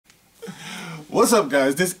What's up,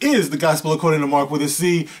 guys? This is the Gospel According to Mark with a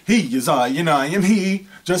C. He is I, and I am he.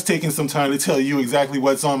 Just taking some time to tell you exactly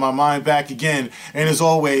what's on my mind back again. And as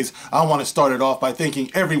always, I want to start it off by thanking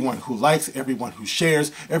everyone who likes, everyone who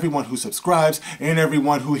shares, everyone who subscribes, and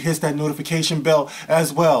everyone who hits that notification bell,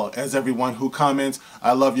 as well as everyone who comments.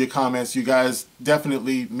 I love your comments. You guys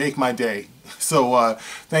definitely make my day. So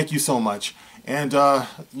thank you so much. And, I'm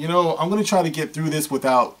going to try to get through this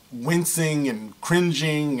without wincing and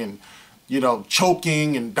cringing and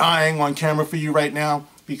choking and dying on camera for you right now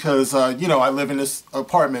because, I live in this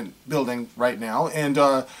apartment building right now,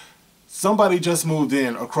 and somebody just moved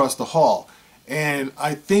in across the hall, and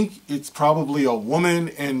I think it's probably a woman,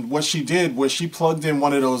 and what she did was she plugged in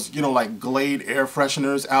one of those, like Glade air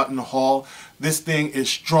fresheners out in the hall. This thing is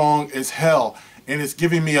strong as hell, and it's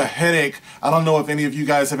giving me a headache. I don't know if any of you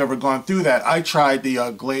guys have ever gone through that. I tried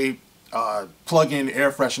the Glade plug-in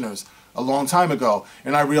air fresheners a long time ago,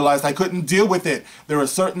 and I realized I couldn't deal with it. There are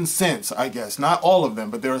certain scents, I guess, not all of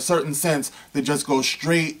them, but there are certain scents that just go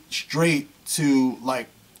straight to like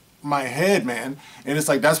my head, man, and it's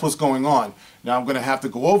like that's what's going on. Now I'm gonna have to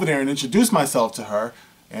go over there and introduce myself to her,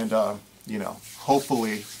 and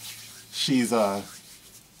hopefully she's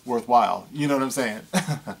worthwhile. You know what I'm saying?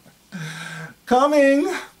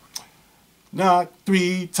 Coming. Knock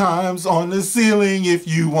 3 times on the ceiling if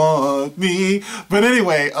you want me. But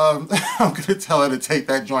anyway, I'm going to tell her to take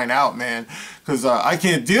that joint out, man, because I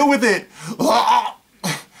can't deal with it.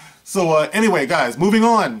 So anyway, guys, moving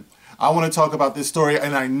on. I want to talk about this story,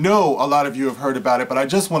 and I know a lot of you have heard about it, but I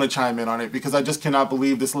just want to chime in on it because I just cannot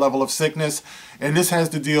believe this level of sickness. And this has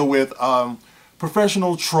to deal with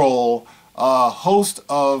professional troll, host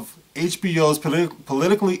of HBO's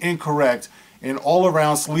Politically Incorrect, an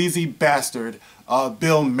all-around sleazy bastard,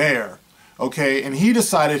 Bill Maher, okay? And he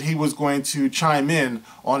decided he was going to chime in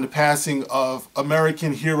on the passing of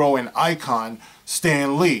American hero and icon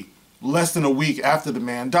Stan Lee, less than a week after the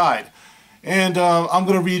man died. And I'm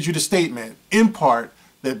going to read you the statement, in part,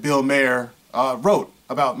 that Bill Maher wrote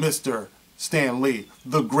about Mr. Stan Lee,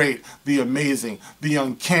 the great, the amazing, the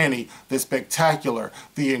uncanny, the spectacular,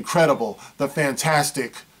 the incredible, the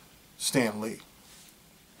fantastic Stan Lee.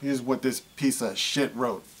 Here's what this piece of shit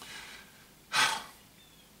wrote.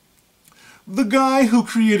 The guy who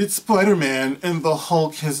created Spider-Man and the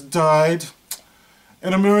Hulk has died,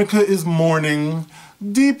 and America is mourning,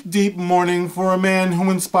 deep, deep mourning for a man who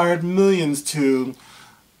inspired millions to,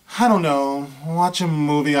 I don't know, watch a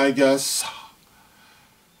movie, I guess.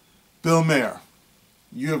 Bill Maher,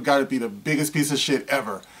 you have got to be the biggest piece of shit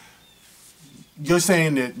ever. You're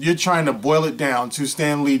saying that you're trying to boil it down to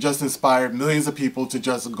Stan Lee just inspired millions of people to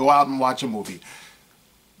just go out and watch a movie.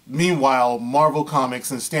 Meanwhile, Marvel Comics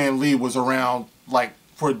and Stan Lee was around like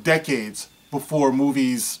for decades before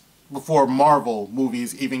Marvel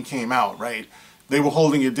movies even came out, right? They were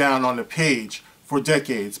holding it down on the page for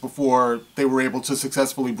decades before they were able to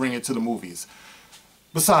successfully bring it to the movies.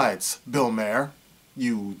 Besides, Bill Maher,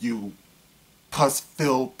 you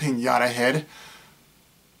pus-filled pinata head,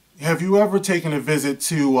 have you ever taken a visit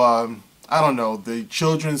to, I don't know, the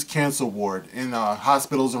Children's Cancer Ward in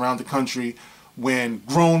hospitals around the country when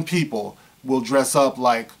grown people will dress up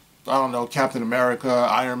like, I don't know, Captain America,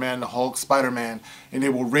 Iron Man, the Hulk, Spider-Man, and they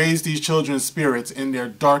will raise these children's spirits in their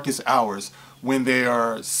darkest hours when they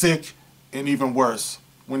are sick and even worse,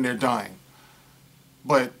 when they're dying.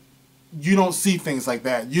 But you don't see things like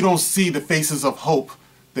that. You don't see the faces of hope,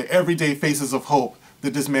 the everyday faces of hope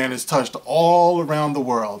that this man has touched all around the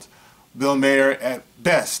world. Bill Maher, at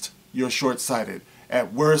best, you're short-sighted.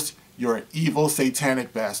 At worst, you're an evil,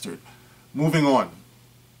 satanic bastard. Moving on.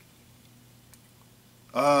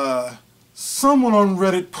 Someone on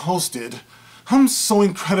Reddit posted, I'm so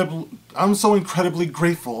incredibly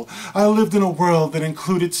grateful I lived in a world that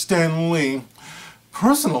included Stan Lee.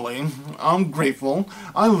 Personally, I'm grateful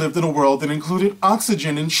I lived in a world that included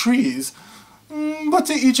oxygen and trees. But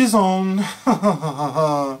to each his own.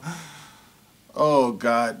 Oh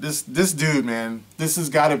God, this dude, man, this has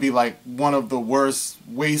got to be like one of the worst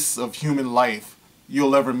wastes of human life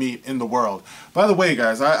you'll ever meet in the world. By the way,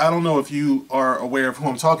 guys, I don't know if you are aware of who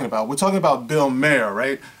I'm talking about. We're talking about Bill Maher,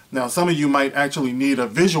 right? Now, some of you might actually need a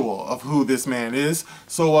visual of who this man is.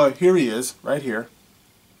 So here he is, right here.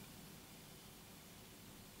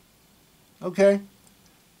 Okay,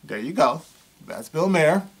 there you go. That's Bill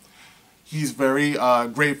Maher. He's very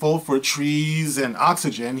grateful for trees and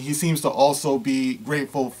oxygen. He seems to also be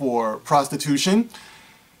grateful for prostitution,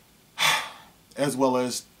 as well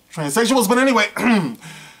as transsexuals. But anyway,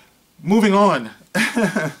 moving on.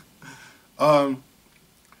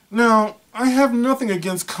 Now, I have nothing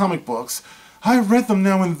against comic books. I read them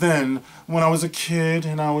now and then when I was a kid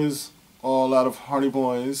and I was all out of Hardy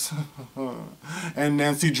Boys, and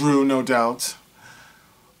Nancy Drew, no doubt.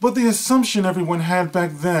 But the assumption everyone had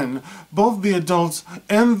back then, both the adults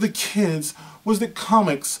and the kids, was that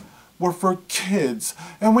comics were for kids.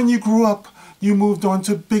 And when you grew up, you moved on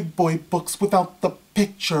to big boy books without the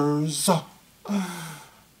pictures.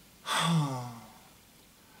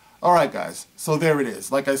 Alright guys, so there it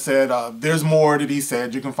is. Like I said, there's more that he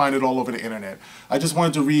said. You can find it all over the internet. I just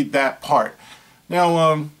wanted to read that part.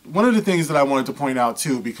 Now, one of the things that I wanted to point out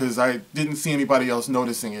too, because I didn't see anybody else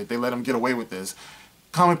noticing it, they let him get away with this.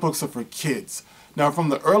 Comic books are for kids. Now, from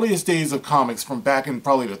the earliest days of comics, from back in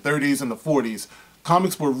probably the 30s and the 40s,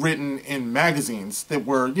 comics were written in magazines that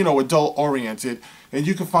were, you know, adult-oriented, and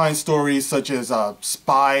you could find stories such as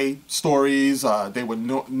spy stories, they were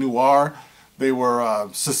noir, they were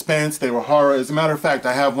suspense, they were horror. As a matter of fact,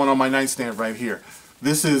 I have one on my nightstand right here.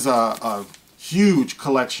 This is a huge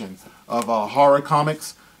collection of horror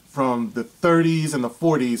comics from the 30s and the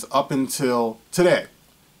 40s up until today,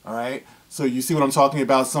 all right? So you see what I'm talking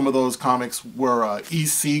about. Some of those comics were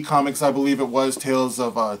EC comics, I believe it was. Tales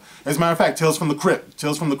of, as a matter of fact, Tales from the Crypt.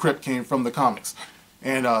 Tales from the Crypt came from the comics.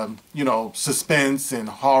 And, you know, suspense and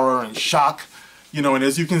horror and shock. You know, and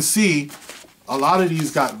as you can see, a lot of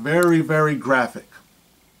these got very, very graphic.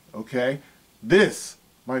 Okay? This,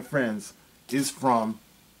 my friends, is from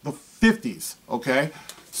the 50s. Okay?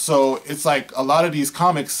 So it's like a lot of these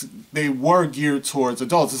comics, they were geared towards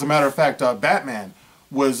adults. As a matter of fact, Batman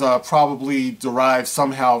was probably derived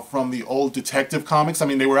somehow from the old detective comics. I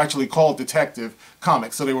mean, they were actually called detective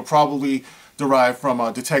comics, so they were probably derived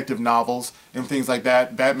from detective novels and things like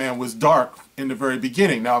that. Batman was dark in the very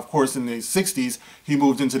beginning. Now, of course, in the 60s, he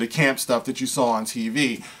moved into the camp stuff that you saw on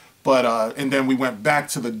TV. But, and then we went back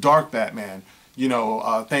to the dark Batman, you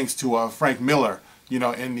know, thanks to Frank Miller, you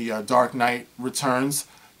know, in the Dark Knight Returns.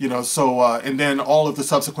 You know, so, and then all of the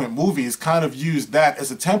subsequent movies kind of used that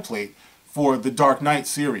as a template for the Dark Knight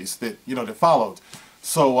series that, you know, that followed.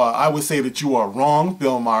 So I would say that you are wrong,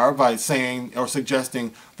 Bill Maher, by saying or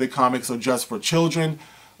suggesting that comics are just for children.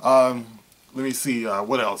 Let me see,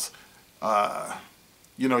 what else?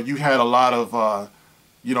 You know, you had a lot of,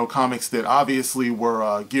 you know, comics that obviously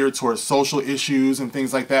were geared towards social issues and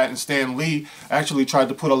things like that. And Stan Lee actually tried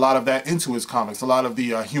to put a lot of that into his comics, a lot of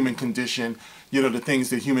the human condition, you know, the things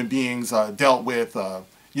that human beings dealt with,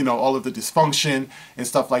 you know, all of the dysfunction and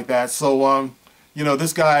stuff like that. So, you know,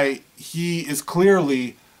 this guy, he is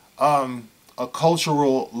clearly a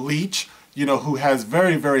cultural leech, you know, who has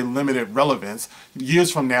very, very limited relevance. Years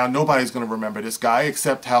from now, nobody's going to remember this guy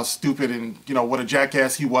except how stupid and, you know, what a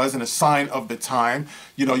jackass he was and a sign of the time.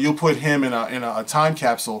 You know, you'll put him in a time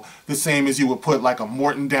capsule the same as you would put like a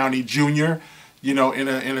Morton Downey Jr., you know, in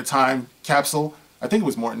a time capsule. I think it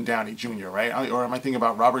was Morton Downey Jr., right? Or am I thinking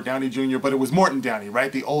about Robert Downey Jr.? But it was Morton Downey,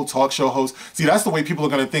 right? The old talk show host. See, that's the way people are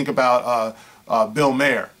going to think about Bill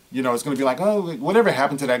Maher. You know, it's going to be like, oh, whatever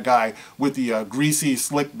happened to that guy with the greasy,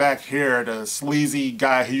 slick back hair, the sleazy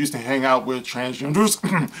guy who used to hang out with transgenders?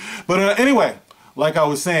 But anyway, like I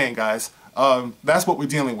was saying, guys, that's what we're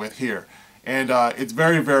dealing with here. And it's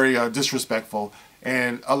very, very disrespectful.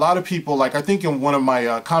 And a lot of people, like I think in one of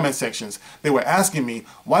my comment sections, they were asking me,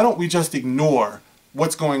 why don't we just ignore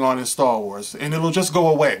what's going on in Star Wars and it'll just go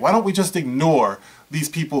away? Why don't we just ignore these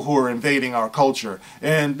people who are invading our culture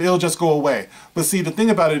and it'll just go away? But see, the thing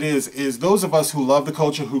about it is those of us who love the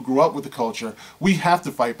culture, who grew up with the culture, we have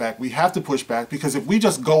to fight back, we have to push back, because if we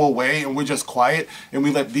just go away and we're just quiet and we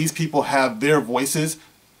let these people have their voices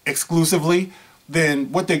exclusively, then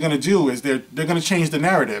what they're going to do is they're going to change the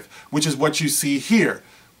narrative, which is what you see here.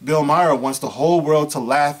 Bill Maher wants the whole world to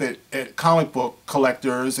laugh at comic book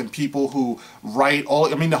collectors and people who write,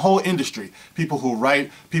 the whole industry. People who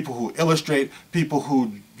write, people who illustrate, people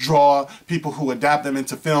who draw, people who adapt them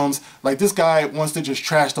into films. Like, this guy wants to just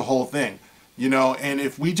trash the whole thing, you know, and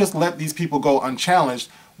if we just let these people go unchallenged,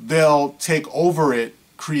 they'll take over it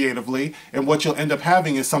creatively, and what you'll end up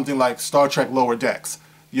having is something like Star Trek Lower Decks,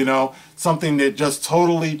 you know, something that just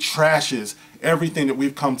totally trashes everything that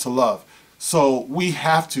we've come to love. So we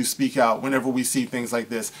have to speak out whenever we see things like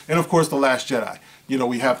this. And of course, The Last Jedi. You know,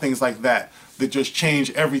 we have things like that that just change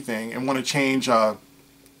everything and want to change the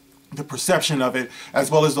perception of it as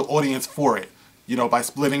well as the audience for it, you know, by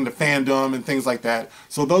splitting the fandom and things like that.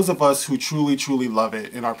 So those of us who truly, truly love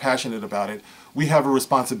it and are passionate about it, we have a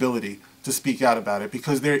responsibility to speak out about it,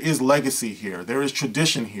 because there is legacy here. There is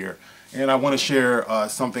tradition here. And I want to share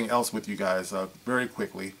something else with you guys very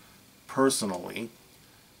quickly, personally.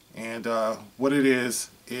 And what it is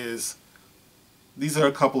these are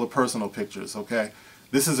a couple of personal pictures, okay?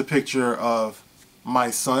 This is a picture of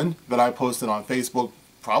my son that I posted on Facebook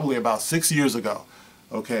probably about 6 years ago,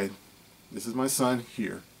 okay? This is my son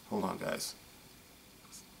here. Hold on, guys.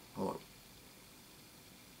 Hold on.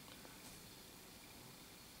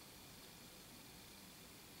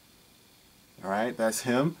 All right, that's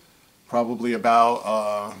him. Probably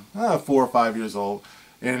about 4 or 5 years old.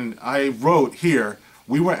 And I wrote here,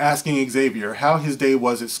 we were asking Xavier how his day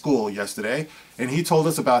was at school yesterday, and he told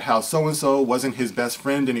us about how so-and-so wasn't his best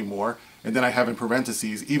friend anymore, and then I have in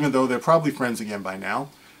parentheses, even though they're probably friends again by now.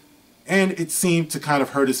 And it seemed to kind of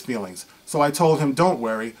hurt his feelings. So I told him, don't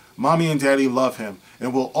worry, Mommy and Daddy love him,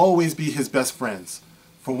 and will always be his best friends.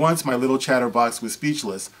 For once, my little chatterbox was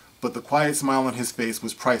speechless, but the quiet smile on his face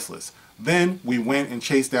was priceless. Then we went and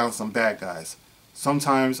chased down some bad guys.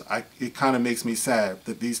 Sometimes it kind of makes me sad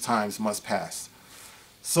that these times must pass.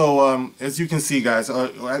 So as you can see, guys,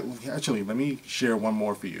 actually, let me share one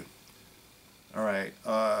more for you. All right.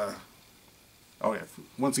 Oh yeah.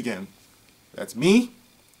 Once again, that's me.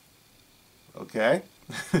 Okay.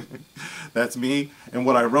 That's me. And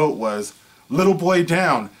what I wrote was, little boy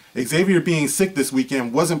down. Xavier being sick this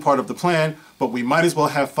weekend wasn't part of the plan, but we might as well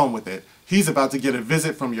have fun with it. He's about to get a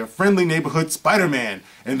visit from your friendly neighborhood Spider-Man.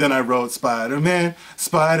 And then I wrote, Spider-Man,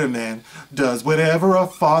 Spider-Man does whatever a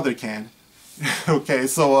father can. Okay,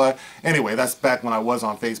 so anyway, that's back when I was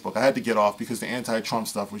on Facebook. I had to get off because the anti-Trump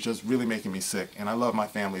stuff was just really making me sick. And I love my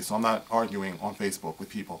family, so I'm not arguing on Facebook with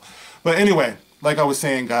people. But anyway, like I was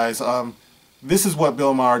saying, guys, this is what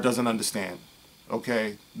Bill Maher doesn't understand.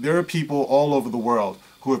 Okay, there are people all over the world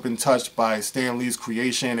who have been touched by Stan Lee's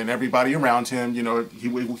creation and everybody around him. You know, he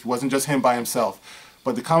wasn't just him by himself.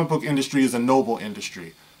 But the comic book industry is a noble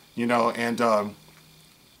industry, you know, and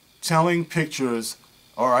telling pictures,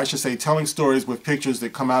 or I should say telling stories with pictures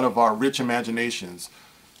that come out of our rich imaginations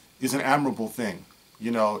is an admirable thing.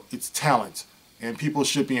 You know, it's talent, and people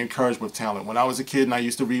should be encouraged with talent. When I was a kid and I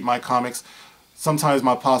used to read my comics, sometimes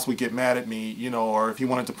my pops would get mad at me, you know, or if he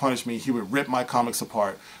wanted to punish me, he would rip my comics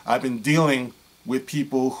apart. I've been dealing with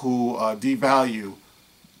people who devalue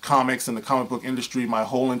comics and the comic book industry my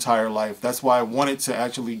whole entire life. That's why I wanted to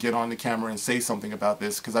actually get on the camera and say something about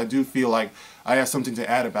this, because I do feel like I have something to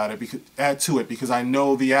add about it, because I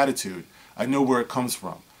know the attitude. I know where it comes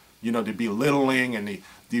from. You know, the belittling and the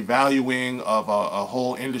devaluing of a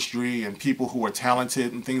whole industry and people who are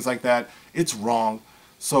talented and things like that. It's wrong.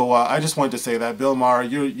 So I just wanted to say that, Bill Maher,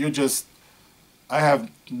 you're just, I have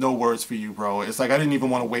no words for you, bro. It's like I didn't even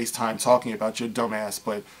want to waste time talking about your dumb ass,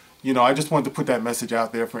 but you know, I just wanted to put that message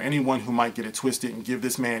out there for anyone who might get it twisted and give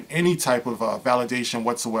this man any type of validation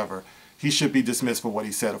whatsoever. He should be dismissed for what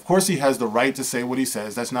he said. Of course, he has the right to say what he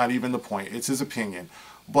says. That's not even the point. It's his opinion.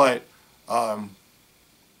 But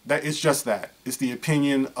it's just that. It's the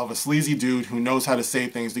opinion of a sleazy dude who knows how to say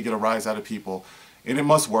things to get a rise out of people. And it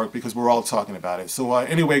must work because we're all talking about it. So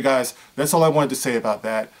anyway, guys, that's all I wanted to say about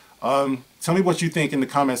that. Tell me what you think in the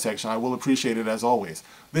comment section. I will appreciate it as always.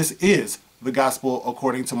 This is The Gospel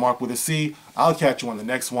According to Mark with a C. I'll catch you on the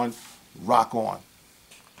next one. Rock on.